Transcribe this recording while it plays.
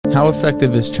How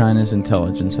effective is China's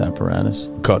intelligence apparatus?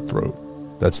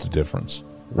 Cutthroat. That's the difference.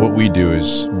 What we do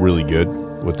is really good.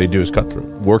 What they do is cutthroat.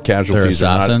 War casualties They're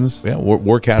assassins? are not. Yeah,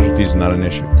 war casualties are not an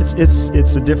issue.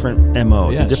 It's a different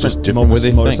MO. Yeah, it's a it's just different different way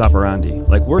they modus think. operandi.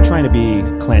 Like, we're trying to be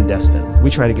clandestine. We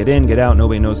try to get in, get out.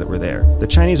 Nobody knows that we're there. The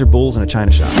Chinese are bulls in a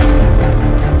china shop.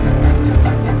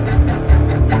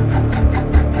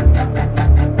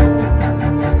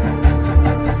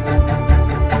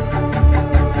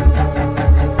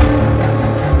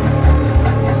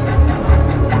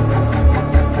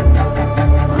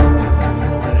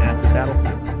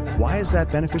 Why is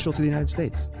that beneficial to the United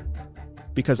States?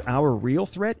 Because our real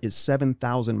threat is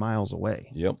 7,000 miles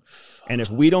away. Yep. And if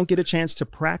we don't get a chance to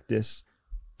practice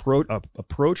a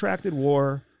protracted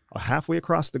war halfway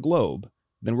across the globe,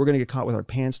 then we're going to get caught with our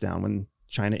pants down when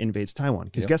China invades Taiwan.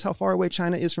 Because guess how far away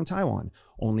China is from Taiwan?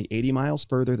 Only 80 miles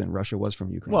further than Russia was from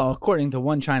Ukraine. Well, according to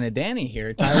One China Danny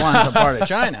here, Taiwan's a part of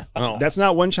China. Oh. That's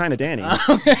not One China Danny.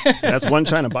 That's One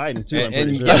China Biden, too, I'm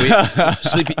pretty sure. Yeah,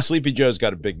 Sleepy Joe's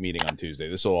got a big meeting on Tuesday.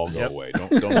 This will all go away.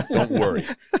 Don't worry.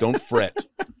 Don't fret.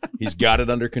 He's got it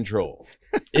under control.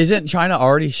 Isn't China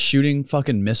already shooting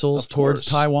fucking missiles towards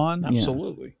Taiwan?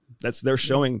 Absolutely. They're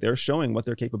showing what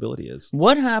their capability is.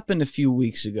 What happened a few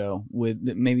weeks ago with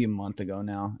maybe a month ago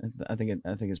now? I think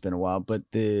it's been a while, but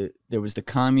there was the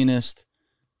Communist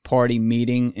Party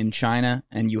meeting in China,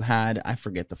 and you had, I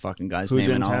forget the fucking guy's name.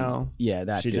 Hu Jintao. Yeah,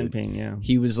 that Xi dude. Jinping, yeah.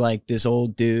 He was like this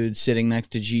old dude sitting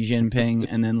next to Xi Jinping,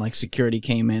 and then like security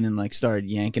came in and like started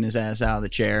yanking his ass out of the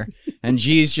chair, and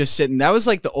Xi's just sitting. That was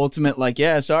like the ultimate, like,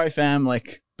 yeah, sorry fam,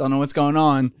 like, don't know what's going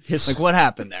on. Like, what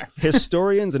happened there?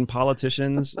 Historians and political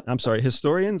scientists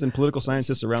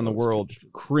around the world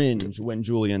cringe when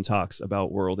Julian talks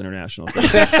about world international affairs.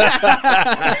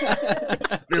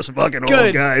 This fucking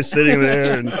old guy sitting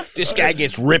there, and This guy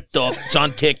gets ripped up. It's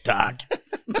on TikTok.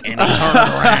 And he turned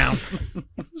around.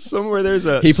 somewhere there's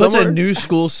a He puts a new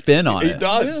school spin on it. He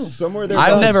does. somewhere there's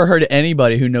I've never heard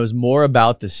anybody who knows more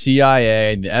about the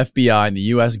CIA and the FBI and the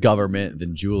U.S. government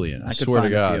than Julian. I could swear to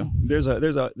find a God.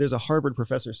 few. there's a Harvard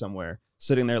professor somewhere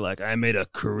sitting there like, I made a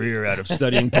career out of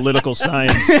studying political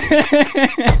science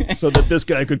so that this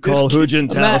guy could call Hu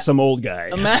Jintao some old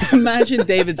guy. Imagine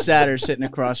David Satter sitting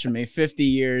across from me, 50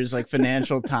 years, like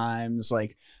Financial Times,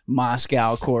 like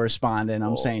Moscow correspondent.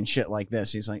 I'm saying shit like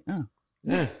this. He's like, oh,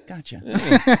 yeah, gotcha.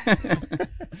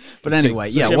 But anyway,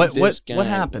 yeah. Jim, What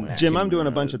happened there? Jim, I'm doing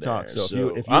a bunch of talk, so if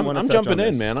you want to I'm touch jumping on in,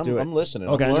 this, man. do it. I'm listening.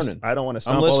 Okay, I'm learning. I don't want to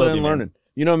stomp I'm all listening over and you, man. learning.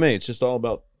 You know me. It's just all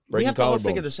about We breaking have to all collarbones.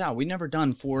 figure this out. We've never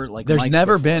done four like. There's mics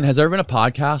never before. been. Has there ever been a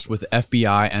podcast with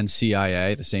FBI and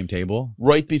CIA at the same table?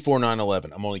 Right before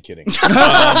 9/11. I'm only kidding. It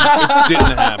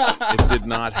didn't happen. It did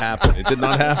not happen. It did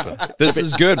not happen. This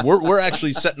is good. We're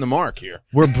actually setting the mark here.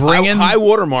 We're bringing high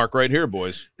water mark right here,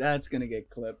 boys. That's gonna get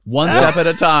clipped. one step at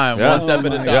a time. Yeah. One step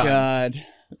at a my time. God,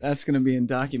 that's gonna be in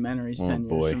documentaries 10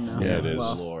 boy. years from now. Yeah, it is.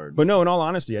 Well, Lord. But no, in all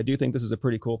honesty, I do think this is a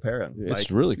pretty cool pair. It's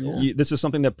really cool. This is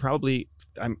something that probably,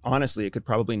 honestly, it could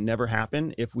probably never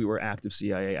happen if we were active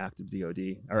CIA, active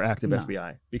DOD, or active No.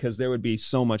 FBI, because there would be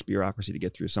so much bureaucracy to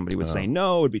get through. Somebody would say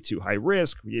no, it would be too high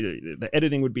risk. The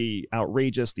editing would be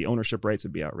outrageous. The ownership rights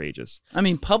would be outrageous. I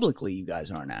mean, publicly, you guys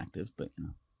aren't active, but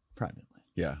privately.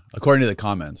 Yeah. According to the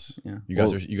comments, Yeah. you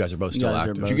guys are both You still guys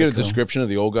are active. both- Did you get a Cool. description of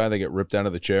the old guy that got ripped out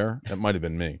of the chair? That might have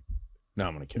been me. No,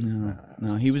 I'm gonna kid.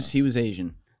 No, he was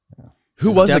Asian.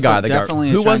 Who was the guy that got? Definitely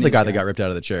a Who was the Chinese guy that guy. got ripped out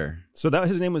of the chair? So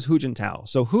his name was Hu Jintao.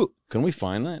 So Can we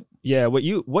find that? what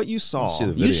you saw. Let's see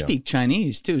the You video. speak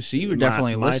Chinese too, so you were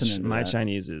definitely listening. To My that.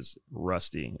 Chinese is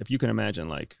rusty. If you can imagine,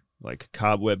 like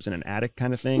cobwebs in an attic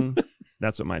kind of thing.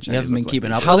 That's what my Chinese. You haven't been looks like.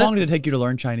 keeping up. How with long it? did it take you to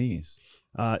learn Chinese?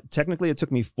 Technically, it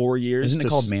took me 4 years. Isn't it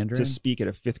called Mandarin? to speak at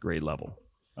a 5th grade level?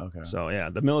 Okay. So yeah,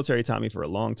 the military taught me for a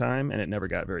long time, and it never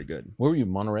got very good. Where were you,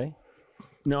 Monterey?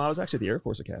 No, I was actually at the Air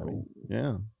Force Academy.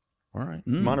 Yeah, All right.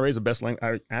 Monterey's the best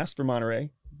language. I asked for Monterey,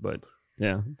 but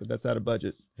that's out of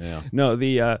budget. Yeah. No,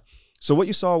 so what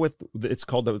you saw it's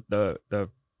called the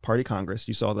Party Congress.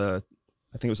 You saw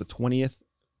I think it was the 20th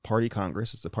Party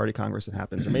Congress. It's the Party Congress that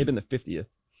happens. It may have been the 50th,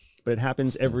 but it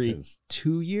happens every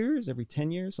 2 years, every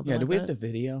 10 years, something Yeah, like do we that. have the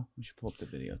video? We should pull up the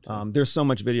video too. There's so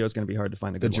much video, it's going to be hard to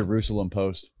find a The good one. Jerusalem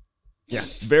Post. Yeah,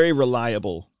 very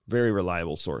reliable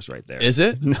source right there. Is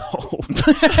it? No,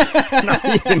 not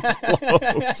even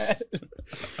close.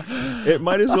 It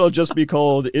might as well just be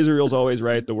called "Israel's always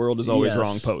right, the world is always Yes.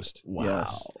 wrong" post. Wow.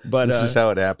 Yes. But This is how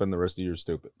it happened. The rest of you are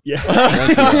stupid. yeah.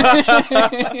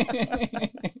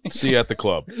 See you at the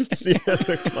club. See,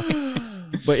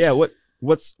 but yeah,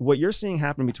 what you're seeing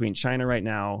happen between China right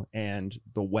now and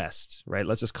the West, right?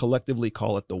 Let's just collectively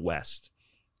call it the West.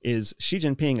 Is Xi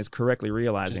Jinping is correctly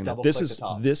realizing that this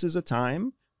is a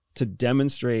time to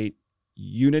demonstrate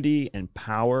unity and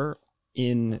power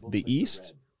in the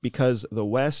East because the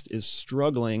West is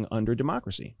struggling under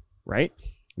democracy, right?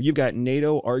 You've got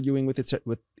NATO arguing with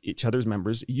each other's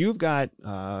members. You've got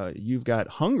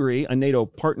Hungary, a NATO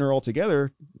partner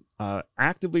altogether,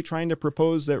 actively trying to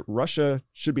propose that Russia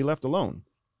should be left alone,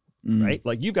 right?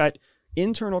 Like you've got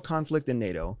internal conflict in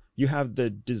NATO. You have the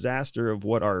disaster of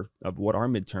what our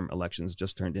midterm elections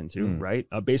just turned into, right?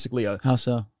 Basically How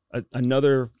so?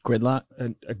 Another Gridlock?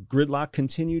 a gridlock,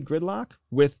 continued gridlock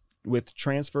with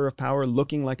transfer of power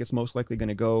looking like it's most likely going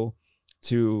to go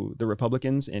to the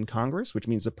Republicans in Congress, which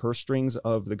means the purse strings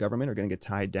of the government are going to get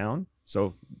tied down.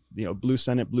 So, blue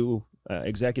Senate, blue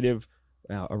executive,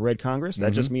 a red Congress,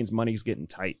 that just means money's getting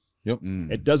tight. Yep.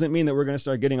 It doesn't mean that we're going to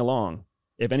start getting along.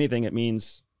 If anything, it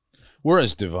means We're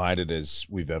as divided as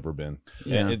we've ever been.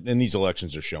 Yeah. And these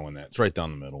elections are showing that. It's right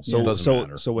down the middle. So it doesn't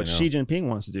matter. So what Xi Jinping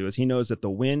wants to do is he knows that the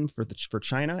win for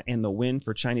China and the win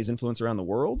for Chinese influence around the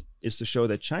world is to show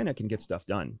that China can get stuff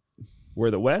done, where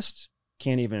the West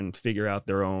can't even figure out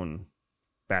their own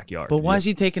backyard. But why is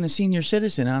he taking a senior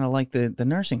citizen out of like the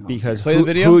nursing home? Because Play the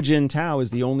video? Hu Jintao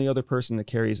is the only other person that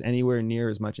carries anywhere near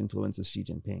as much influence as Xi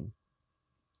Jinping.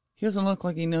 He doesn't look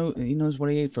like he knows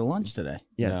what he ate for lunch today.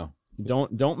 Yeah. No.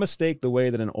 Don't mistake the way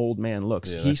that an old man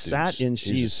looks. Yeah, he that sat dude's-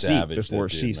 in he's a Xi's seat savage, before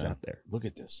that dude, Xi man. sat there. Look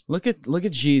at this. Look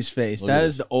at G's face. Look That at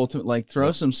is the ultimate. Like,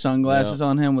 throw some sunglasses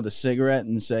on him with a cigarette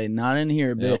and say, "Not in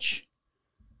here, bitch."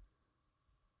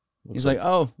 He's like,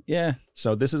 "Oh yeah."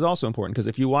 So this is also important because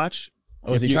if you watch,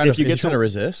 Oh, is if he you- trying if you to get trying to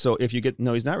resist? so if you get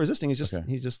no, he's not resisting. He's just Okay.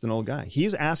 he's just an old guy.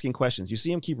 He's asking questions. You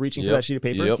see him keep reaching for Yep. that sheet of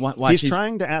paper. Yep. Watch, He's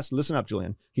trying to ask. Listen up,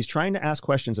 Julian. He's trying to ask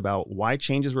questions about why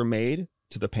changes were made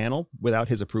to the panel without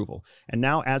his approval. And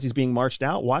now, as he's being marched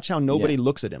out, watch how nobody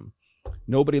looks at him.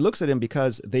 Nobody looks at him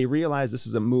because they realize this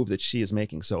is a move that Xi is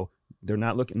making. So they're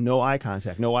not looking. No eye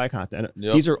contact. No eye contact.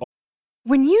 Yep. These are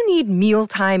When you need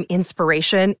mealtime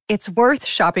inspiration, it's worth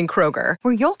shopping Kroger,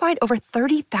 where you'll find over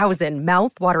 30,000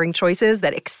 mouth-watering choices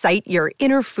that excite your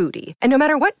inner foodie. And no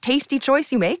matter what tasty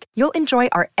choice you make, you'll enjoy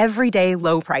our everyday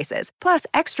low prices, plus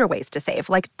extra ways to save,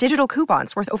 like digital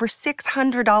coupons worth over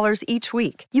 $600 each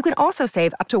week. You can also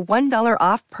save up to $1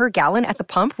 off per gallon at the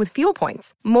pump with fuel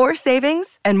points. More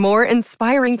savings and more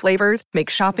inspiring flavors make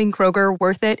shopping Kroger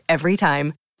worth it every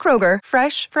time. Kroger,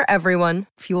 fresh for everyone.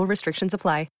 Fuel restrictions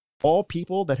apply. all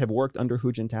people that have worked under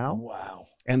Hu Jintao. Wow.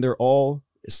 And they're all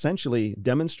essentially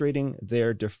demonstrating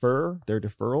their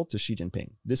deferral to Xi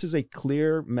Jinping. This is a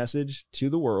clear message to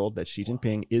the world that Xi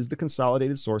Jinping is the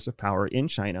consolidated source of power in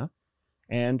China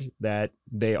and that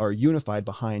they are unified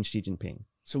behind Xi Jinping.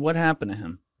 So what happened to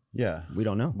him? Yeah. We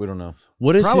don't know. We don't know.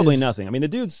 What is Probably his- nothing. I mean, the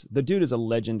dude is a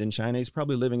legend in China. He's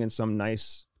probably living in some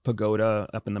nice pagoda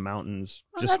up in the mountains,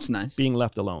 Oh, just that's nice. being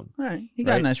left alone. All right, he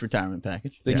got Right. a nice retirement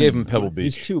package. They Yeah. gave him Pebble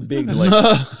Beach. He's too big,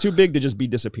 too big to just be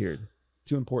disappeared.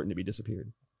 Too important to be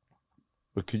disappeared.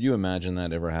 But could you imagine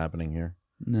that ever happening here?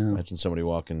 No, Imagine somebody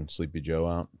walking Sleepy Joe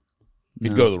out.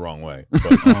 He'd No. go the wrong way. But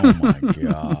Oh my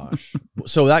gosh.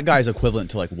 So that guy's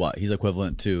equivalent to like what? He's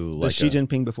equivalent to The like Xi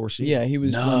Jinping before Xi. yeah, he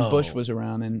was No. when Bush was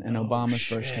around and Obama first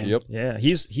shit. came. yep. Yeah,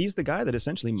 he's the guy that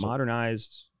essentially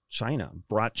modernized China,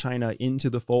 brought China into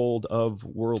the fold of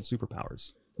world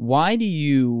superpowers. Why do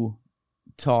you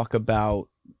talk about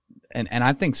and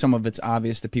I think some of it's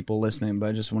obvious to people listening, but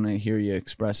I just want to hear you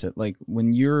express it. Like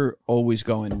when you're always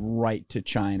going right to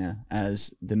China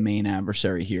as the main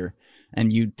adversary here,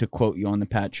 and you, to quote you on the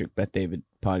Patrick Bet David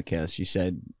podcast, you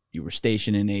said you were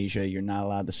stationed in Asia. You're not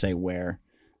allowed to say where,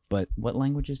 but what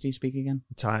languages do you speak again?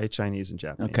 Thai, Chinese, and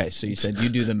Japanese. Okay, so you said you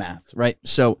do the math, right?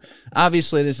 So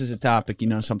obviously this is a topic you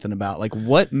know something about. Like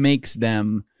what makes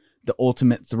them the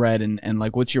ultimate threat and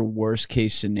like what's your worst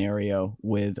case scenario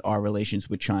with our relations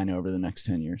with China over the next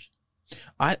 10 years?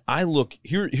 I look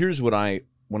here's what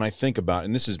when I think about,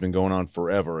 and this has been going on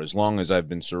forever, as long as I've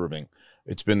been serving,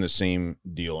 it's been the same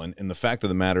deal. And the fact of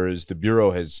the matter is the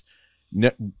Bureau has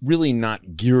really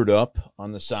not geared up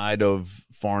on the side of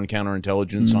foreign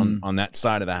counterintelligence on that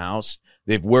side of the house.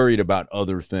 They've worried about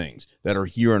other things that are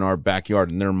here in our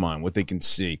backyard in their mind, what they can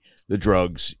see, the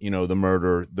drugs, the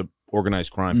murder, the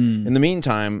organized crime. In the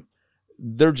meantime,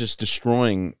 they're just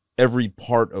destroying every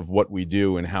part of what we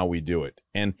do and how we do it.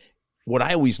 And what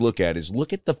I always look at is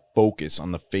look at the focus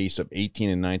on the face of 18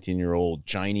 and 19-year-old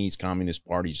Chinese Communist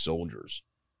Party soldiers.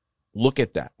 Look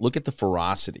at that. Look at the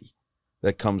ferocity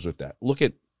that comes with that. Look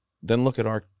at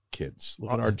our kids.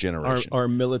 Look at our generation. Our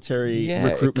military Yeah,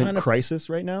 it recruitment kind of- crisis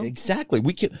right now. Exactly.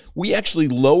 We actually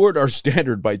lowered our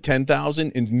standard by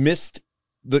 10,000 and missed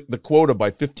the quota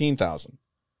by 15,000.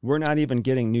 We're not even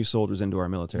getting new soldiers into our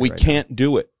military. We right can't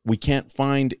do it. We can't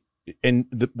find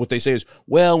what they say is,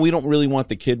 well, we don't really want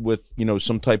the kid with,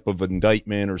 some type of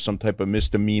indictment or some type of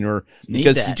misdemeanor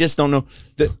because you just don't know.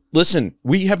 Listen,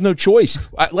 we have no choice.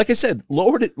 Like I said,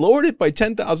 lowered it by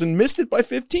 10,000, missed it by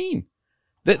 15.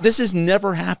 This has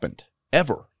never happened,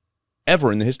 ever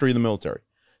in the history of the military.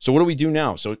 So what do we do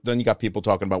now? So then you got people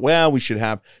talking about, well, we should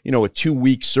have, a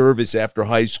 2-week service after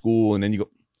high school. And then you go,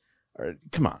 all right,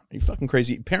 come on, are you fucking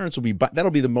crazy? Parents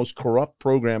that'll be the most corrupt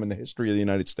program in the history of the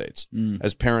United States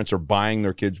as parents are buying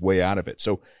their kids way out of it.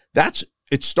 So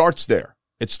it starts there.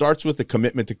 It starts with the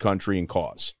commitment to country and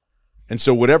cause. And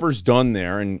so whatever's done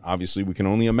there, and obviously we can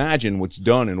only imagine what's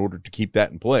done in order to keep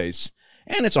that in place.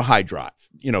 And it's a high drive.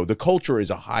 The culture is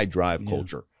a high drive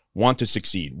culture. Want to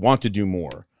succeed, want to do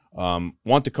more.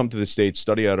 Want to come to the States,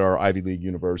 study at our Ivy League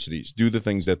universities, do the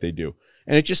things that they do.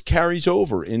 And it just carries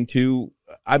over into,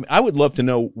 I would love to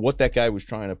know what that guy was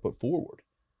trying to put forward.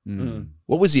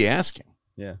 What was he asking?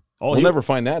 Yeah. We'll never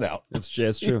find that out. It's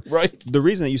true. Right. The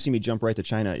reason that you see me jump right to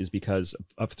China is because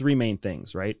of 3 main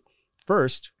things, right?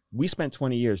 First, we spent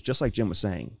 20 years, just like Jim was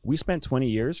saying, we spent 20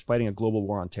 years fighting a global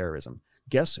war on terrorism.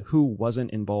 Guess who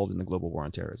wasn't involved in the global war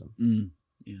on terrorism?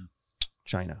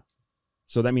 China.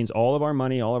 So that means all of our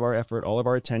money, all of our effort, all of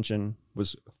our attention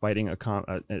was fighting a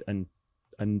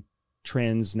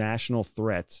transnational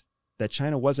threat that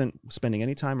China wasn't spending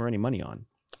any time or any money on.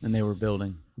 And they were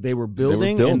building. They were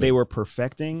building and they were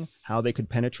perfecting how they could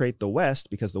penetrate the West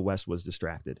because the West was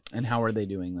distracted. And how are they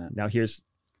doing that? Now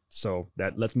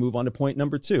let's move on to point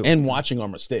number 2. And watching our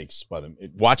mistakes by them,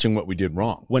 watching what we did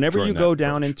wrong. Whenever you go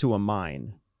down into a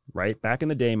mine, right? Back in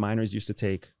the day, miners used to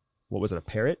take, what was it, a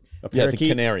parrot? A parakeet?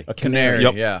 Canary. A canary.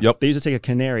 Yep. They used to take a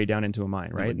canary down into a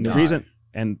mine, right? And the reason,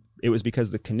 and it was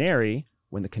because the canary,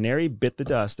 when the canary bit the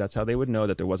dust, that's how they would know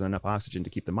that there wasn't enough oxygen to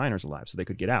keep the miners alive so they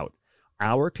could get out.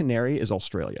 Our canary is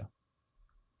Australia.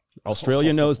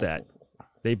 Australia knows that.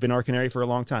 They've been our canary for a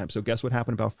long time. So guess what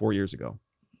happened about 4 years ago?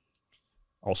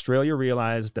 Australia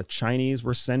realized that Chinese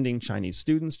were sending Chinese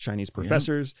students, Chinese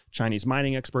professors, Chinese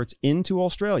mining experts into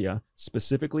Australia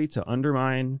specifically to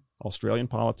undermine Australian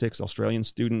politics, Australian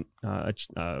student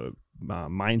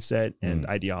mindset and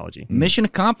ideology. Mission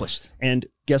accomplished. And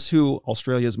guess who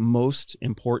Australia's most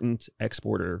important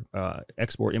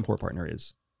export-import partner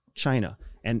is? China.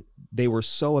 And they were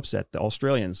so upset. The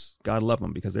Australians, God love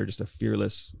them because they're just a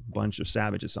fearless bunch of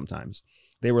savages sometimes.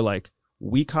 They were like,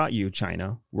 we caught you,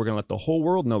 China. We're going to let the whole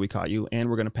world know we caught you, and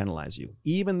we're going to penalize you.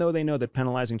 Even though they know that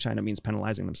penalizing China means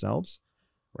penalizing themselves,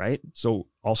 right? So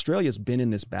Australia's been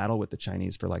in this battle with the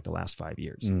Chinese for like the last 5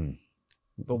 years.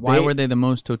 But why were they the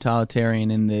most totalitarian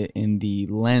in the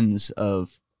lens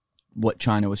of what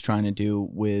China was trying to do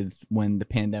with when the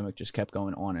pandemic just kept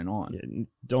going on and on?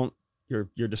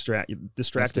 You're distracted.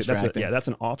 That's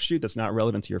an offshoot that's not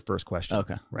relevant to your first question.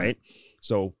 Okay. Right?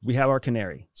 So we have our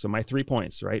canary. So my 3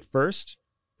 points, right? First,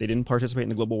 they didn't participate in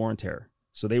the global war on terror.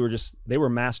 So they were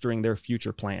mastering their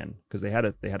future plan because they had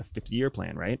a 50-year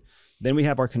plan, right? Then we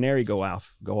have our canary go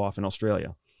off in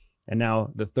Australia. And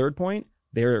now the 3rd point,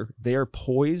 they are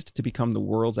poised to become the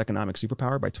world's economic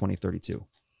superpower by 2032.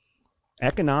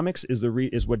 Economics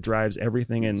is what drives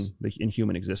everything in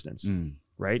human existence.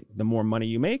 Right? The more money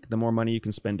you make, the more money you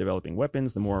can spend developing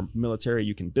weapons, the more military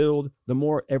you can build, the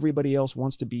more everybody else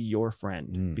wants to be your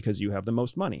friend because you have the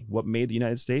most money. What made the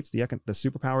United States the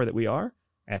superpower that we are?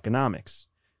 Economics.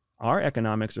 Our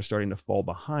economics are starting to fall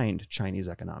behind Chinese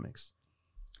economics.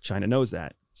 China knows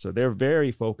that. So they're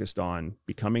very focused on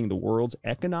becoming the world's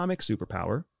economic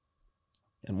superpower.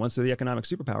 And once they're the economic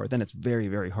superpower, then it's very,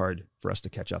 very hard for us to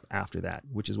catch up after that,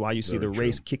 which is why you see the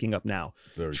race kicking up now.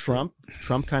 Trump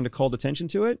kind of called attention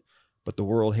to it, but the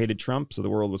world hated Trump, so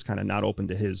the world was kind of not open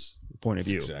to his point of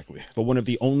view. Exactly. But one of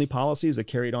the only policies that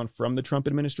carried on from the Trump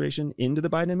administration into the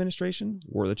Biden administration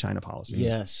were the China policies.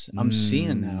 Yes, I'm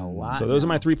seeing that a lot. So those are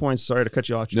my 3 points. Sorry to cut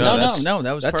you off. No,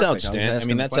 that was that's perfect. outstanding. I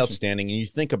mean, that's outstanding. And you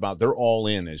think about, they're all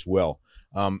in as well.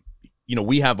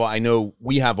 We have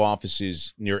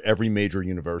offices near every major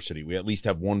university. We at least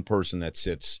have one person that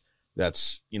sits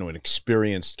that's, an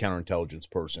experienced counterintelligence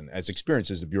person, as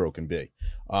experienced as the Bureau can be.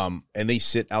 And they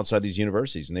sit outside these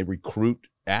universities and they recruit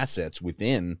assets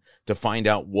within to find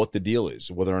out what the deal is,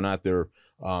 whether or not they're,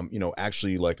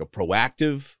 actually like a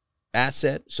proactive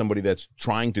asset, somebody that's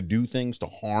trying to do things to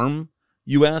harm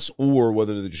U.S., or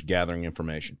whether they're just gathering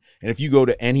information. And if you go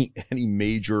to any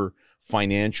major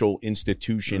financial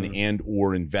institution and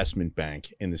or investment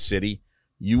bank in the city,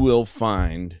 you will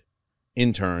find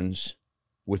interns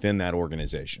within that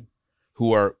organization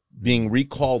who are being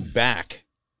recalled back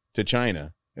to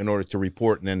China in order to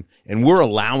report, and we're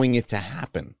allowing it to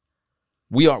happen.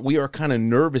 we are kind of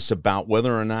nervous about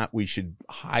whether or not we should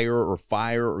hire or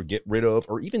fire or get rid of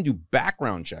or even do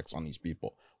background checks on these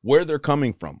people, where they're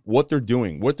coming from, what they're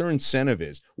doing, what their incentive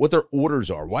is, what their orders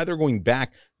are, why they're going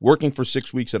back, working for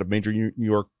 6 weeks at a major New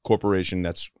York corporation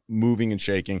that's moving and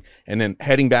shaking, and then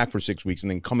heading back for 6 weeks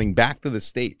and then coming back to the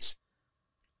States.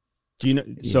 Do you know?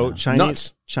 So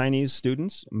Nuts. Chinese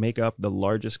students make up the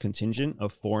largest contingent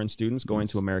of foreign students going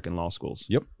to American law schools.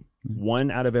 Yep. 1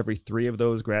 out of every 3 of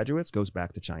those graduates goes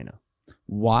back to China.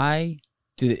 Why?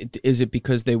 Is it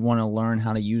because they want to learn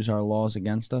how to use our laws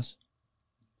against us?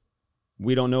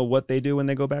 We don't know what they do when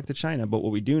they go back to China, but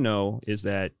what we do know is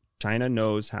that China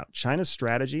knows how. China's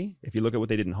strategy, if you look at what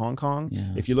they did in Hong Kong,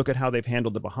 if you look at how they've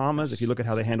handled the Bahamas, if you look at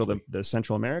how they handled the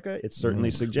Central America, it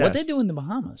certainly suggests. What they do in the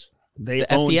Bahamas? They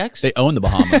The own, FTX? They own the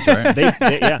Bahamas, right?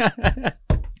 yeah.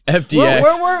 FTX.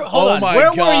 Hold on. Where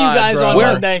were you guys bro. on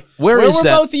Monday? Where is were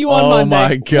that? both of you on Oh Monday?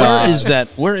 my God.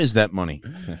 Where is that money?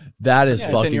 That is Yeah,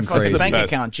 it's in your fucking fucking crazy. bank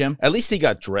account, Jim. At least he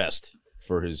got dressed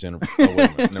for his interview. Oh, wait a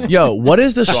minute. Never mind. Yo, what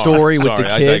is the story with Sorry,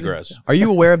 the I kid? digress. Are you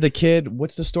aware of the kid?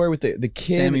 What's the story with the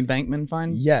kid? Sammy Bankman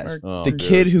Fine? Yes, Oh, the dude.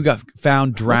 kid who got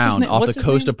found drowned name? off What's the his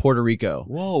coast name? of Puerto Rico.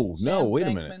 Whoa, Sam no, wait a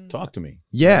Bankman? minute. Talk to me.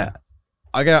 Yeah,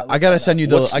 I gotta send you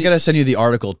What's I gotta send you the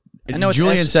article. I know it's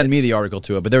Julian S- sent me it's- the article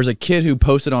to it, but there was a kid who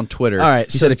posted on Twitter. All right,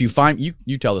 he so- said if you find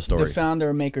you tell the story. The founder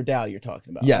of MakerDAO you're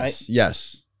talking about, Yes, right?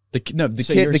 yes. The So kid you're the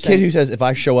saying- kid who says if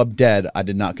I show up dead, I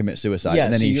did not commit suicide,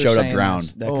 and then so he you're showed up saying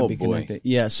drowned. That Oh, could be boy. connected.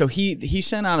 Yeah, so he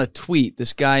sent out a tweet.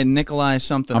 This guy Nikolai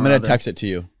something. I'm or gonna other, text it to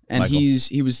you. and Michael.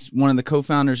 he was one of the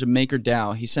co-founders of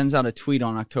MakerDAO. He sends out a tweet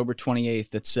on October 28th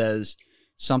that says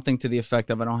something to the effect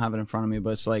of, I don't have it in front of me,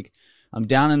 but it's like, I'm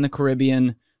down in the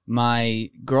Caribbean. My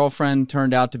girlfriend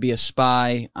turned out to be a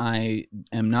spy. I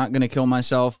am not going to kill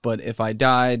myself, but if I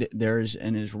died, there's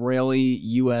an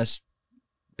Israeli-U.S.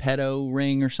 pedo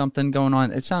ring or something going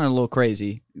on. It sounded a little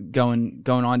crazy going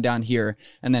on down here.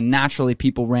 And then naturally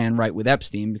people ran right with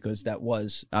Epstein because that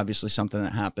was obviously something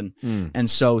that happened. And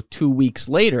so 2 weeks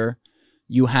later,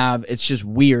 it's just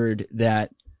weird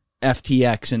that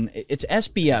FTX and it's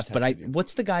SBF, but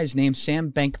what's the guy's name?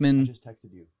 Sam Bankman.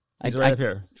 He's right up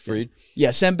here. Freed?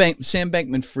 Yeah, Sam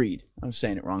Bankman-Fried. I was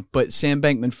saying it wrong, but Sam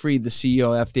Bankman-Fried, the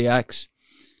CEO of FTX,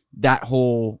 that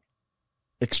whole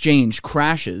exchange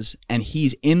crashes, and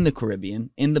he's in the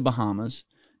Caribbean, in the Bahamas,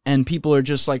 and people are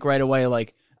just like right away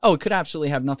like, oh, it could absolutely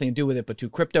have nothing to do with it, but 2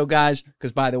 crypto guys,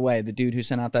 because by the way, the dude who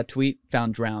sent out that tweet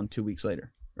found drowned 2 weeks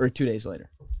later, or 2 days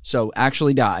later. So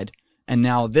actually died, and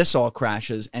now this all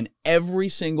crashes, and every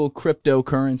single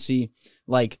cryptocurrency,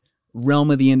 like,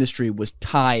 realm of the industry was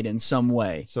tied in some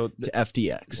way So to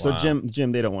FTX. So Wow.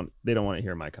 Jim, they don't want to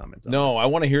hear my comments. on No, I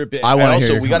want to hear a bit. I wanna hear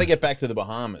also, your we got to comment. get back to the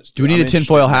Bahamas. Do we dude. need I'm a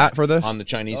tinfoil interested in hat that for this? on the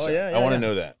Chinese Oh, side? yeah, I want to yeah.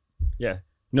 know that. Yeah.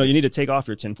 No, you need to take off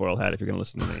your tinfoil hat if you're going to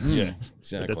listen to me. Yeah,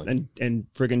 That's- exactly. and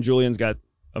friggin' Julian's got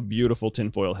a beautiful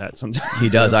tinfoil hat sometimes. He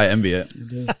does. I envy it.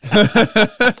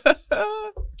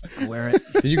 Wear it.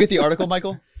 Did you get the article,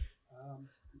 Michael?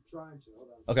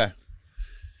 Okay.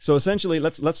 So essentially,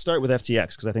 let's start with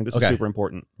FTX because I think this is Okay. super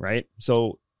important, right?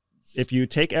 So if you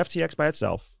take FTX by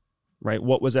itself, right?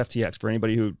 What was FTX for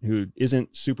anybody who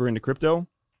isn't super into crypto?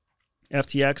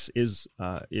 FTX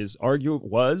was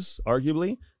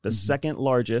arguably the second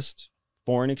largest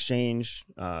foreign exchange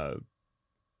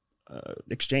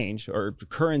exchange or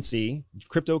currency,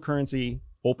 cryptocurrency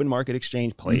open market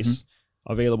exchange place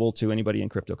available to anybody in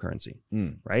cryptocurrency,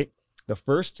 right? The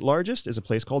first largest is a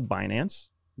place called Binance.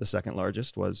 The second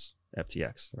largest was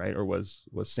FTX, right? Or was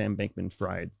Sam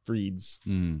Bankman-Fried's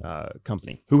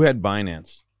company. Who had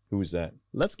Binance? Who was that?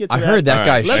 Let's get to I that. heard that All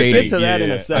guy's right, Let's shady. get to that in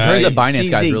a I second. heard the CZ.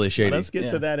 Binance guy's really shady. Let's get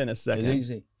to that in a second. It's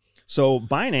easy. So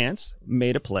Binance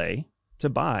made a play to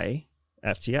buy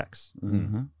FTX,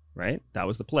 right? That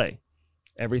was the play.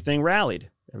 Everything rallied.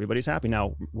 Everybody's happy.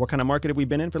 Now, what kind of market have we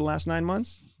been in for the last 9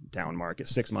 months? Down market.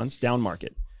 6 months, down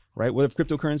market, right? What have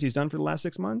cryptocurrencies done for the last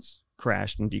 6 months?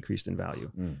 Crashed and decreased in value,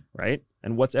 right?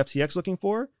 And what's FTX looking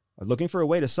for? Looking for a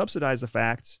way to subsidize the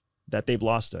fact that they've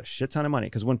lost a shit ton of money.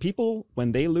 Because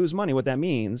when they lose money, what that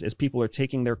means is people are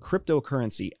taking their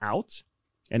cryptocurrency out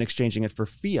and exchanging it for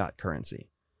fiat currency.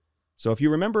 So if you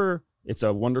remember It's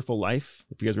a Wonderful Life,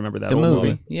 if you guys remember that The old movie.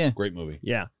 movie. Yeah. Great movie.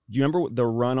 Yeah. Do you remember the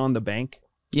run on the bank?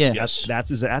 Yeah. Yes.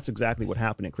 That's exactly what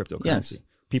happened in cryptocurrency. Yes.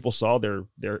 People saw their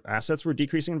assets were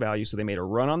decreasing in value, so they made a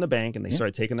run on the bank and they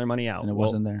started taking their money out. And it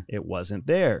wasn't there. It wasn't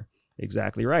there.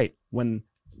 Exactly right. When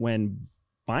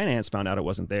Binance found out it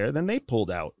wasn't there, then they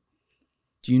pulled out.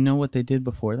 Do you know what they did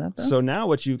before that, though? So now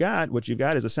what you've got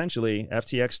is essentially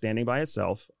FTX standing by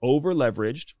itself, over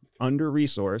leveraged, under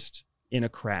resourced in a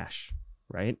crash.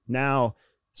 Right now,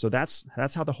 So that's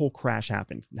how the whole crash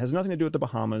happened. It has nothing to do with the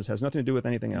Bahamas, has nothing to do with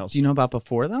anything else. Do you know about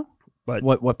before though? But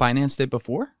What Binance did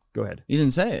before? go ahead. You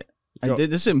didn't say it. Go.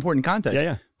 This is important context.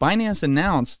 Yeah. Binance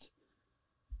announced,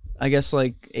 I guess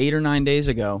like 8 or 9 days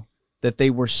ago, that they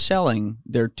were selling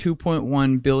their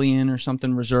 2.1 billion or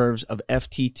something reserves of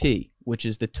FTT, which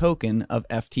is the token of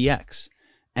FTX.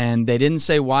 And they didn't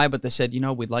say why, but they said,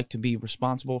 we'd like to be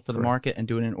responsible for the market and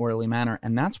do it in an orderly manner.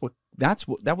 And that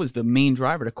was the main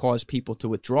driver to cause people to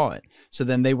withdraw it. So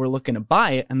then they were looking to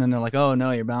buy it, and then they're like, oh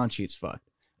no, your balance sheet's fucked.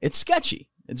 It's sketchy.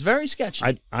 It's very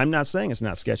sketchy. I'm not saying it's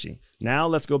not sketchy. Now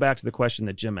let's go back to the question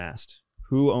that Jim asked.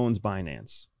 Who owns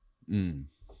Binance?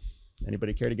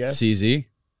 Anybody care to guess? CZ?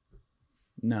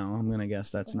 No, I'm gonna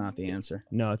guess that's not the answer.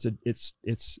 No, it's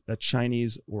a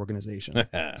Chinese organization.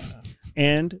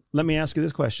 And let me ask you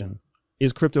this question.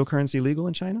 Is cryptocurrency legal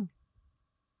in China?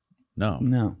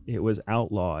 No. It was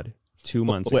outlawed 2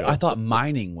 months ago. Wait, I thought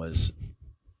mining was.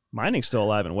 Mining's still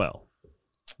alive and well.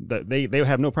 They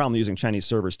have no problem using Chinese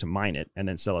servers to mine it and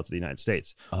then sell it to the United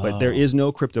States. But there is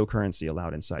no cryptocurrency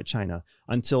allowed inside China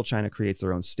until China creates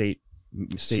their own state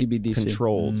CBDC.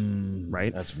 controlled,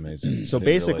 right? That's amazing. So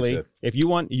basically, if you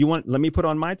want, let me put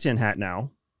on my tin hat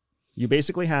now. You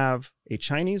basically have a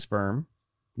Chinese firm,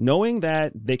 knowing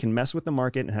that they can mess with the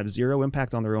market and have zero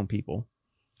impact on their own people,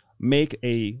 make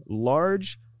a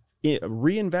large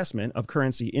reinvestment of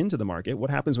currency into the market.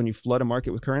 What happens when you flood a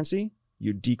market with currency?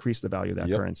 You decrease the value of that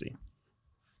currency.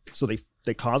 So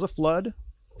they cause a flood,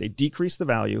 they decrease the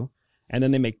value, and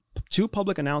then they make 2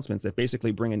 public announcements that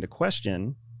basically bring into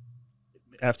question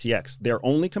FTX, their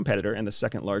only competitor and the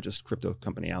second largest crypto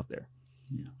company out there.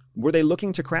 Yeah. Were they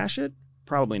looking to crash it?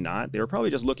 Probably not. They were probably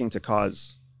just looking to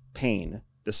cause pain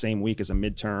the same week as a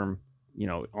midterm,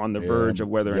 on the verge of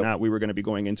whether or not we were going to be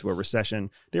going into a recession.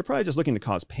 They're probably just looking to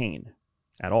cause pain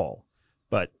at all.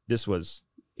 But this was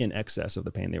in excess of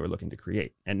the pain they were looking to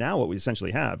create. And now what we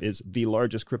essentially have is the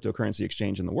largest cryptocurrency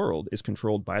exchange in the world is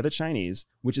controlled by the Chinese,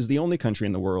 which is the only country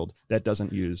in the world that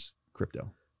doesn't use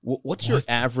crypto. What's your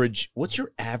average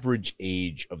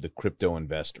age of the crypto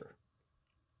investor?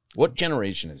 What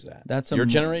generation is that? That's your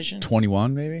generation?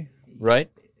 21 maybe?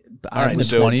 Right? All right, in the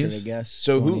 20s. I guess.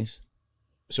 So 20s.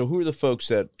 who are the folks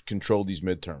that control these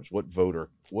midterms? What voter?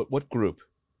 What group?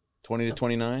 20 to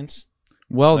 29s?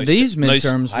 Well, Nice these nice-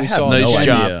 midterms I we have saw. no Nice idea.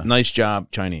 job. Nice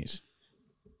job, Chinese.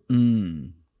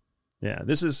 Yeah,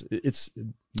 I see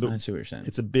what you're saying.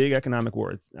 It's a big economic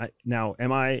war.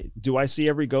 Do I see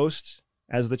every ghost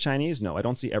as the Chinese? No, I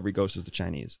don't see every ghost as the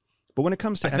Chinese. But when it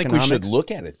comes to I think economics, we should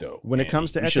look at it though. When it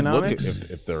comes to we should look economics,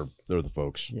 at if they're the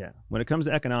folks. yeah, when it comes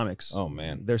to economics, Oh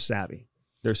man. they're savvy.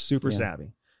 They're super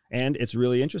savvy. And it's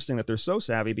really interesting that they're so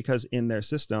savvy because in their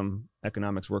system,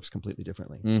 economics works completely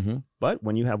differently. Mm-hmm. But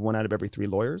when you have 1 out of every 3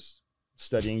 lawyers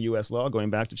studying U.S. law going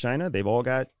back to China, they've all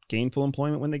got gainful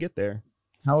employment when they get there.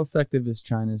 How effective is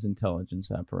China's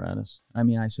intelligence apparatus? I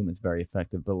mean, I assume it's very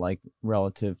effective, but like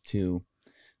relative to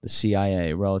the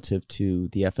CIA, relative to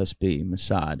the FSB,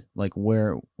 Mossad, like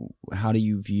how do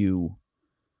you view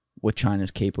what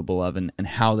China's capable of and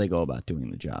how they go about doing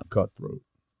the job? Cutthroat.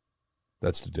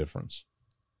 That's the difference.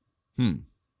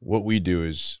 What we do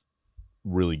is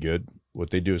really good. What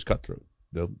they do is cutthroat.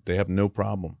 They have no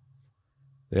problem.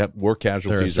 They have war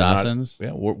casualties. They're assassins.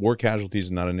 War casualties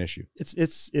is not an issue. It's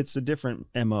a different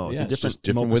MO. It's Yeah, a it's just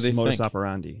different different way they modus think.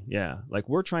 operandi. Yeah, like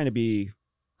we're trying to be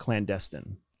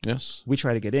clandestine. Yes. We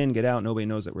try to get in, get out. Nobody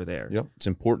knows that we're there. Yep. It's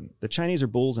important. The Chinese are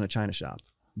bulls in a china shop.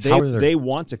 How are they- They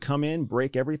want to come in,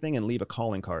 break everything, and leave a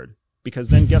calling card. Because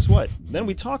then guess what? Then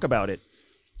we talk about it,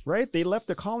 right? They left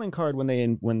a calling card when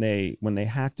they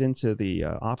hacked into the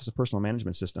Office of Personal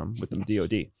Management System with the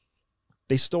DoD.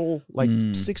 They stole like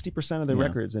 60% of the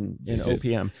records in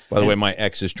OPM. By the way, my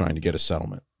ex is trying to get a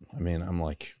settlement. I mean, I'm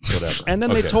like, whatever. And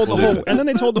then they told the we'll leave whole. it. And then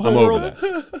they told the I'm whole over world.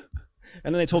 that.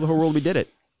 And then they told the whole world we did it,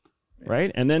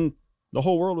 right? And then the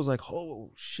whole world was like,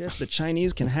 "Oh shit! The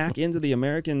Chinese can hack into the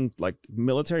American like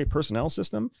military personnel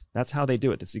system." That's how they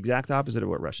do it. It's the exact opposite of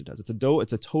what Russia does. It's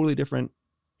a totally different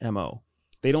MO.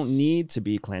 They don't need to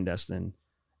be clandestine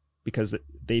because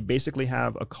they basically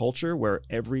have a culture where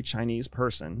every Chinese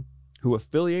person who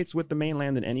affiliates with the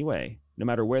mainland in any way, no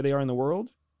matter where they are in the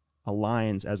world,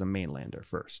 aligns as a mainlander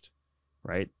first,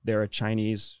 right? They're a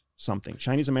Chinese something,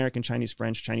 Chinese American, Chinese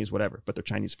French, Chinese whatever, but they're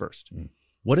Chinese first.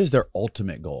 What is their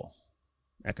ultimate goal?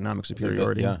 Economic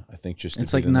superiority. I think just to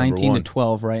It's be like the number 19 to one.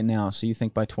 12 right now. So you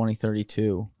think by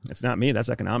 2032 It's not me. That's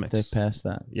economics. they've passed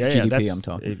that? Yeah, GDP, that's, I'm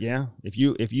talking. Yeah, if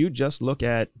you just look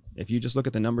at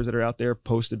the numbers that are out there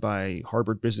posted by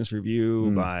Harvard Business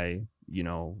Review, by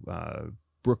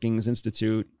Brookings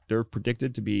Institute, they're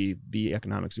predicted to be the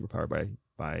economic superpower by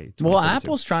by 2032. Well,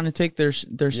 Apple's trying to take their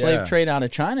slave trade out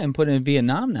of China and put it in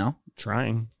Vietnam now.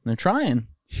 trying. They're trying.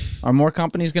 Are more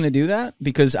companies going to do that?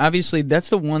 Because obviously that's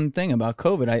the one thing about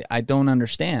COVID I don't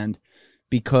understand,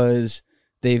 because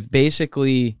they've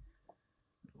basically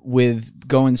with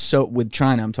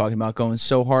China, I'm talking about going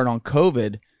so hard on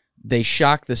COVID, they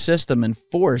shocked the system and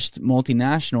forced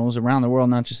multinationals around the world,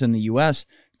 not just in the U.S.,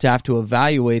 to have to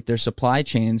evaluate their supply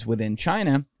chains within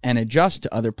China and adjust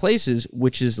to other places,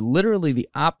 which is literally the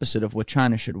opposite of what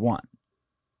China should want.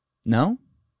 No?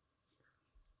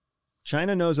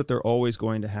 China knows that they're always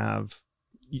going to have.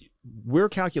 We're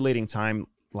calculating time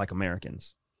like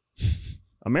Americans.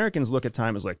 Americans look at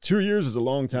time as like 2 years is a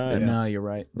long time. No, you're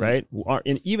right. Right?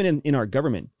 Even in our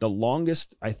government,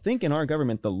 I think in our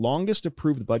government, the longest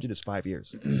approved budget is 5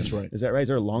 years. That's right. Is that right? Is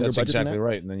there a longer That's budget exactly than that?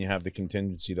 right. And then you have the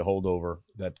contingency, the holdover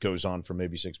that goes on for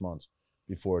maybe 6 months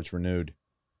before it's renewed.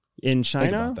 In Think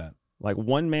China, about that. like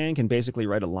one man can basically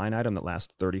write a line item that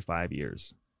lasts 35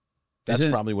 years. That's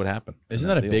probably what happened. Isn't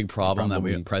that a big problem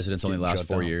that presidents only last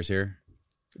 4 years here?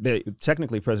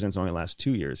 Technically, presidents only last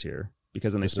 2 years here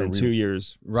because then they spend 2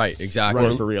 years right, exactly,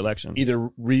 running for re-election. Either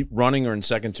running or in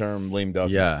second term, lame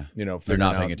duck. Yeah, they're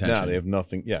not paying attention. No, they have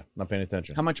nothing. Yeah, not paying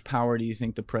attention. How much power do you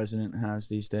think the president has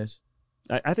these days?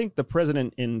 I think the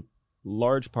president, in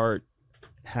large part,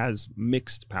 has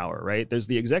mixed power. Right? There's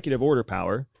the executive order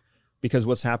power, because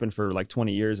what's happened for like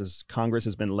 20 years is Congress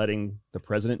has been letting the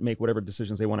president make whatever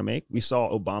decisions they want to make. We saw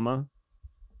Obama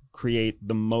create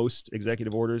the most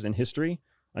executive orders in history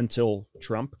until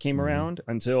Trump came around,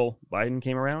 until Biden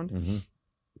came around. Mm-hmm.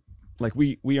 Like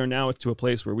we are now to a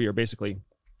place where we are basically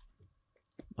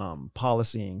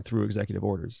policying through executive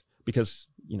orders, because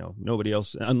nobody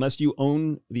else, unless you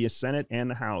own the Senate and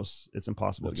the House, it's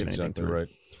impossible to get anything through.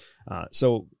 Right.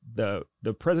 So the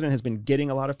president has been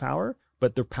getting a lot of power,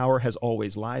 but their power has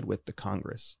always lied with the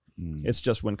Congress. It's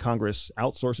just when Congress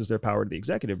outsources their power to the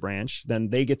executive branch, then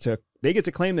they get to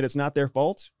claim that it's not their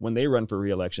fault when they run for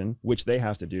re-election, which they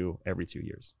have to do every 2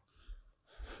 years.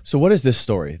 So what is this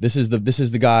story? This is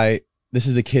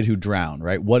the kid who drowned,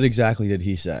 right? What exactly did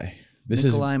he say?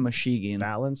 Nikolai Mashigin.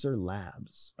 Balancer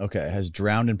Labs. Okay, has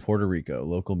drowned in Puerto Rico,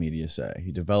 local media say.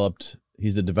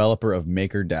 He's the developer of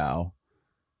MakerDAO.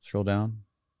 Scroll down.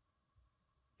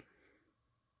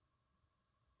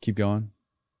 Keep going.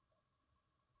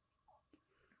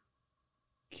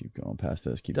 Keep going past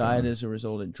this. Died as a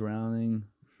result of drowning.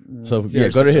 So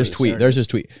go to his tweet. There's his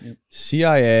tweet. Yep.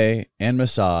 CIA and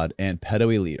Mossad and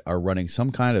pedo elite are running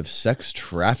some kind of sex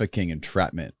trafficking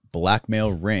entrapment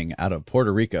blackmail ring out of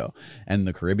Puerto Rico and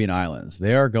the Caribbean islands.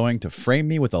 They are going to frame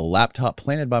me with a laptop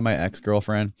planted by my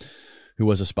ex-girlfriend who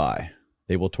was a spy.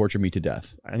 They will torture me to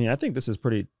death. I think this is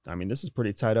pretty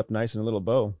tied up nice in a little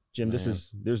bow. Jim,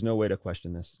 there's no way to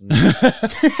question this.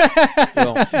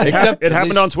 Well, except it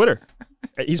happened on Twitter.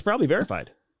 He's probably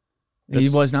verified. He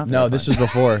was not verified. No, this was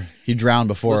before. He drowned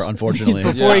before, unfortunately.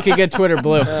 Before he could get Twitter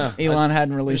blue. Elon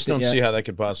hadn't I released just it don't yet. see how that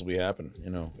could possibly happen,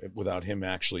 without him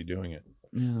actually doing it.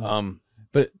 Yeah.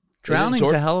 But drowning's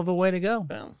a hell of a way to go.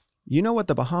 Well, you know what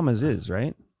the Bahamas is,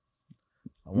 right?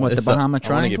 What, the Bahama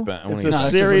Triangle? It's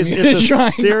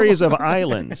a series of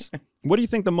islands. What do you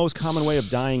think the most common way of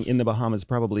dying in the Bahamas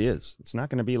probably is? It's not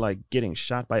going to be like getting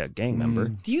shot by a gang member.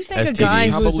 Do you think STDs. a guy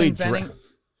who's Probably inventing...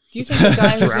 Do you think the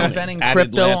guy who's inventing At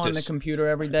crypto on Atlantis. the computer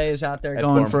every day is out there At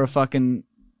going Gorman. for a fucking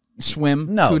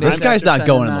swim? No, 2 this days guy's after not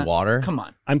going sending in the water. Come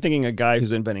on. I'm thinking a guy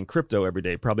who's inventing crypto every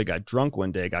day probably got drunk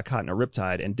one day, got caught in a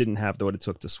riptide, and didn't have what it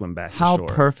took to swim back How to shore.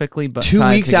 perfectly 2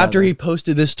 tied weeks after together. he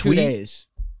posted this 2 tweet? days.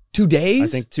 2 days? I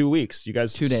think 2 weeks. You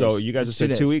guys. 2 days. So you guys have It's 2 said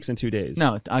days. 2 weeks and 2 days.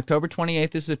 No, October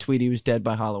 28th is the tweet. He was dead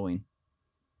by Halloween.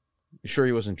 you sure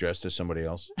he wasn't dressed as somebody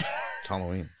else? It's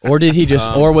Halloween. Or did he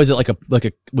just, or was it like a,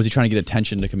 was he trying to get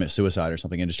attention to commit suicide or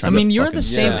something and just I trying mean, to you're fucking the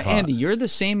same, get caught? Andy. You're the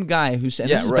same guy who said,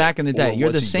 Yeah, this is right. back in the day. Or You're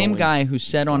was the he same going- guy who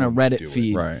said on a going to Reddit do it?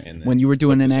 feed Right. And then when you were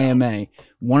doing put an this out? AMA,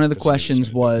 one of the Because he was questions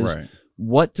gonna do it. was, Right.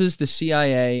 what does the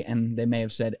CIA, and they may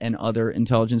have said, and other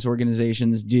intelligence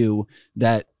organizations do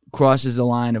that crosses the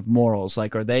line of morals?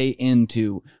 Like, are they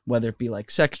into, whether it be like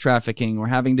sex trafficking or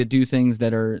having to do things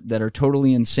that are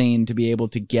totally insane to be able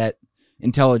to get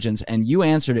intelligence? And you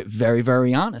answered it very,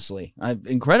 very honestly,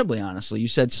 incredibly honestly. You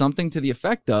said something to the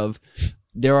effect of,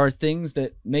 there are things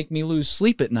that make me lose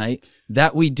sleep at night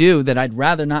that we do that I'd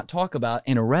rather not talk about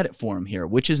in a Reddit forum here,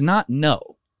 which is not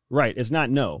no. Right. It's not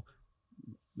no.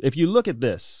 If you look at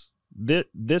this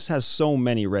has so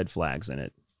many red flags in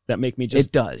it that make me just.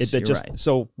 It does. You're right.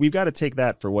 So we've got to take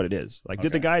that for what it is. Like,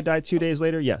 did the guy die 2 days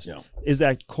later? Yes. Yeah. Is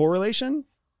that correlation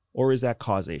or is that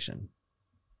causation?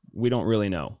 We don't really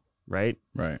know. Right.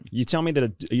 Right. You tell me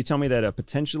that a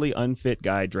potentially unfit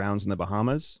guy drowns in the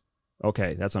Bahamas.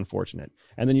 Okay, that's unfortunate.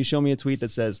 And then you show me a tweet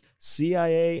that says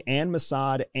CIA and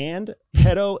Mossad and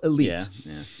pedo elite. Yeah,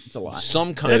 it's a lot.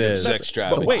 Some kind of sex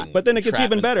trafficking. But then it gets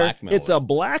even better. Blackmail. It's a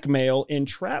blackmail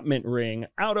entrapment ring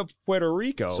out of Puerto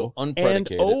Rico. So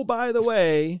unpredicated. And oh, by the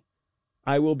way,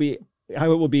 I will be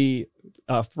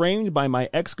framed by my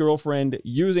ex-girlfriend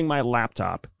using my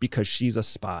laptop because she's a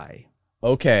spy.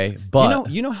 Okay,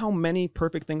 but you know how many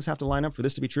perfect things have to line up for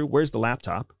this to be true? Where's the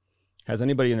laptop? Has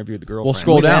anybody interviewed the girlfriend? Well,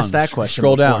 scroll We've down. asked that question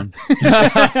Scroll before. down.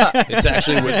 It's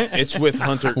actually with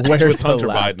Hunter. Where's It's with the Hunter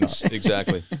laptop? Biden's.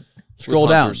 Exactly. Scroll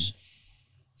With down. Hunter's.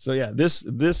 So yeah, this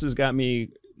has got me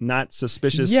not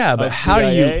suspicious. Yeah, but of how do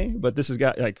CIA, But this has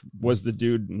got was the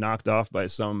dude knocked off by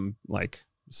some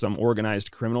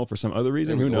organized criminal for some other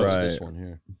reason? Who knows? Right. This one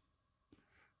here.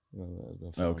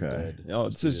 Okay. No,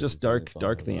 this is just dark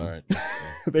theme. All right.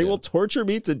 They will torture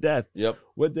me to death. Yep.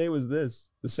 What day was this?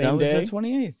 The That same was day? the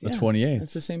 28th. The yeah. 28th.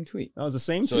 That's the same tweet. That was the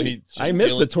same So tweet. he. I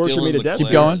missed the torture me to death.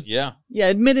 Keep going. Yeah. Yeah,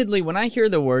 admittedly, when I hear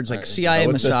the words like Alright, CIA,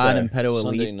 what's this Mossad, say? and pedo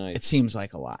Sunday elite, night. it seems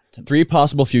like a lot to me. 3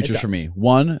 possible futures It for does. me.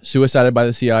 1, suicided by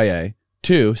the CIA.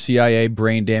 2, CIA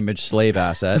brain damaged slave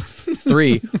asset.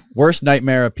 3, worst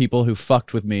nightmare of people who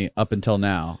fucked with me up until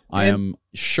now. I am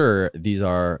sure these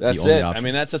are That's the only it. options. I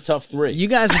mean, that's a tough 3. You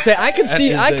guys would say I could That see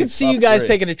is I a could see you tough guys three.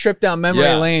 taking a trip down memory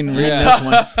Yeah. lane reading Yeah. this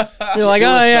one. You're like,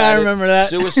 oh yeah, I remember that.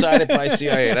 Suicided by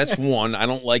CIA. That's 1. I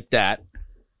don't like that.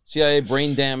 CIA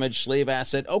brain damage, slave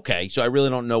asset. Okay, so I really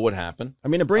don't know what happened. I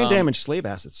mean, a brain damaged slave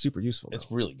asset's super useful. It's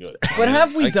though. really good. But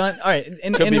have we done all right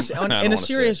in Could be- a, I don't in a wanna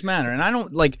serious manner? And I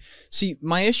don't see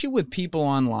my issue with people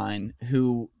online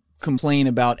who complain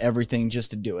about everything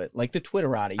just to do it, like the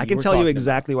Twitterati. I can tell you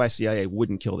exactly why CIA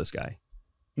wouldn't kill this guy.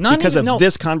 Because of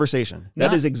this conversation. That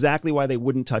Not- is exactly why they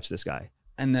wouldn't touch this guy.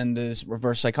 And then this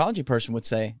reverse psychology person would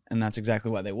say, and that's exactly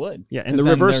why they would. Yeah, and 'Cause the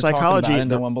then reverse they're talking psychology- about it and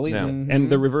no the- one believes Yeah. it.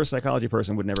 And the reverse psychology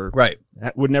person would right.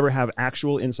 never have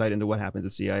actual insight into what happens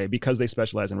at CIA because they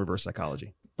specialize in reverse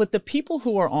psychology. But the people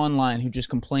who are online who just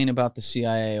complain about the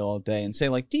CIA all day and say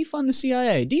like defund the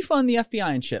CIA, defund the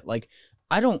FBI and shit, like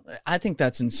I think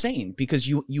that's insane because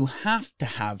you have to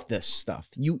have this stuff.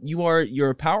 You're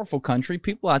a powerful country.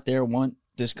 People out there want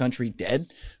this country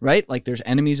dead, right? Like there's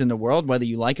enemies in the world, whether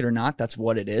you like it or not, that's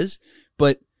what it is.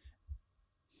 But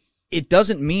it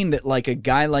doesn't mean that like a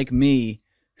guy like me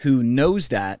who knows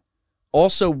that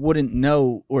also wouldn't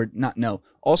know or not know,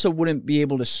 also wouldn't be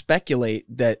able to speculate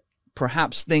that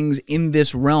perhaps things in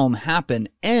this realm happen.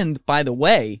 And by the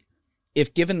way,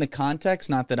 if given the context,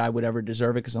 not that I would ever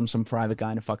deserve it because I'm some private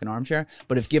guy in a fucking armchair,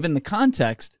 but if given the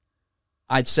context,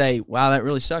 I'd say, wow, that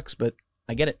really sucks, but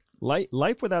I get it.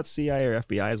 Life without CIA or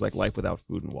FBI is like life without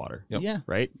food and water. Yep. Yeah.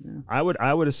 Right? Yeah.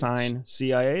 I would assign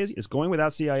CIA is going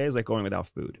without CIA is like going without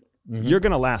food. Mhm. You're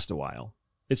going to last a while.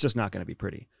 It's just not going to be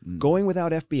pretty. Mm. Going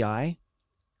without FBI, Yeah,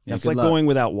 that's good like luck. going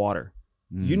without water.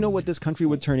 Mm. You know what this country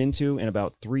would turn into in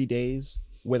about 3 days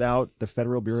without the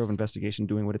Federal Bureau of Investigation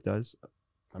doing what it does?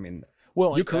 I mean,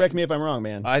 Well, you correct me if I'm wrong,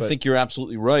 man. I but think you're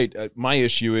absolutely right. My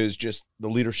issue is just the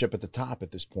leadership at the top at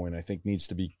this point. I think needs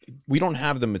to be. We don't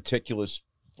have the meticulous.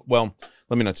 Well,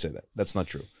 let me not say that. That's not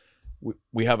true.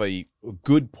 We have a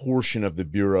good portion of the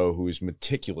Bureau who is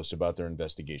meticulous about their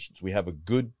investigations. We have a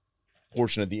good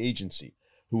portion of the agency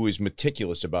who is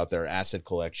meticulous about their asset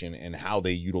collection and how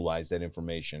they utilize that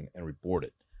information and report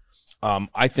it.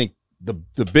 I think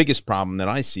the biggest problem that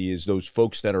I see is those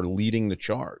folks that are leading the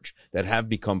charge that have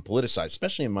become politicized,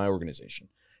 especially in my organization,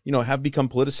 have become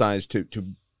politicized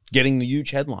to getting the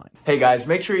huge headline. Hey guys,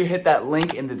 make sure you hit that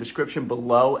link in the description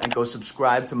below and go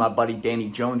subscribe to my buddy Danny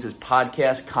Jones's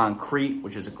podcast, Concrete,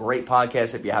 which is a great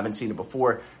podcast if you haven't seen it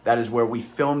before. That is where we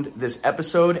filmed this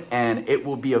episode, and it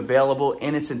will be available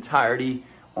in its entirety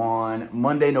on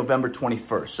Monday, November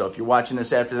 21st. So if you're watching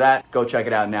this after that, go check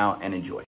it out now and enjoy.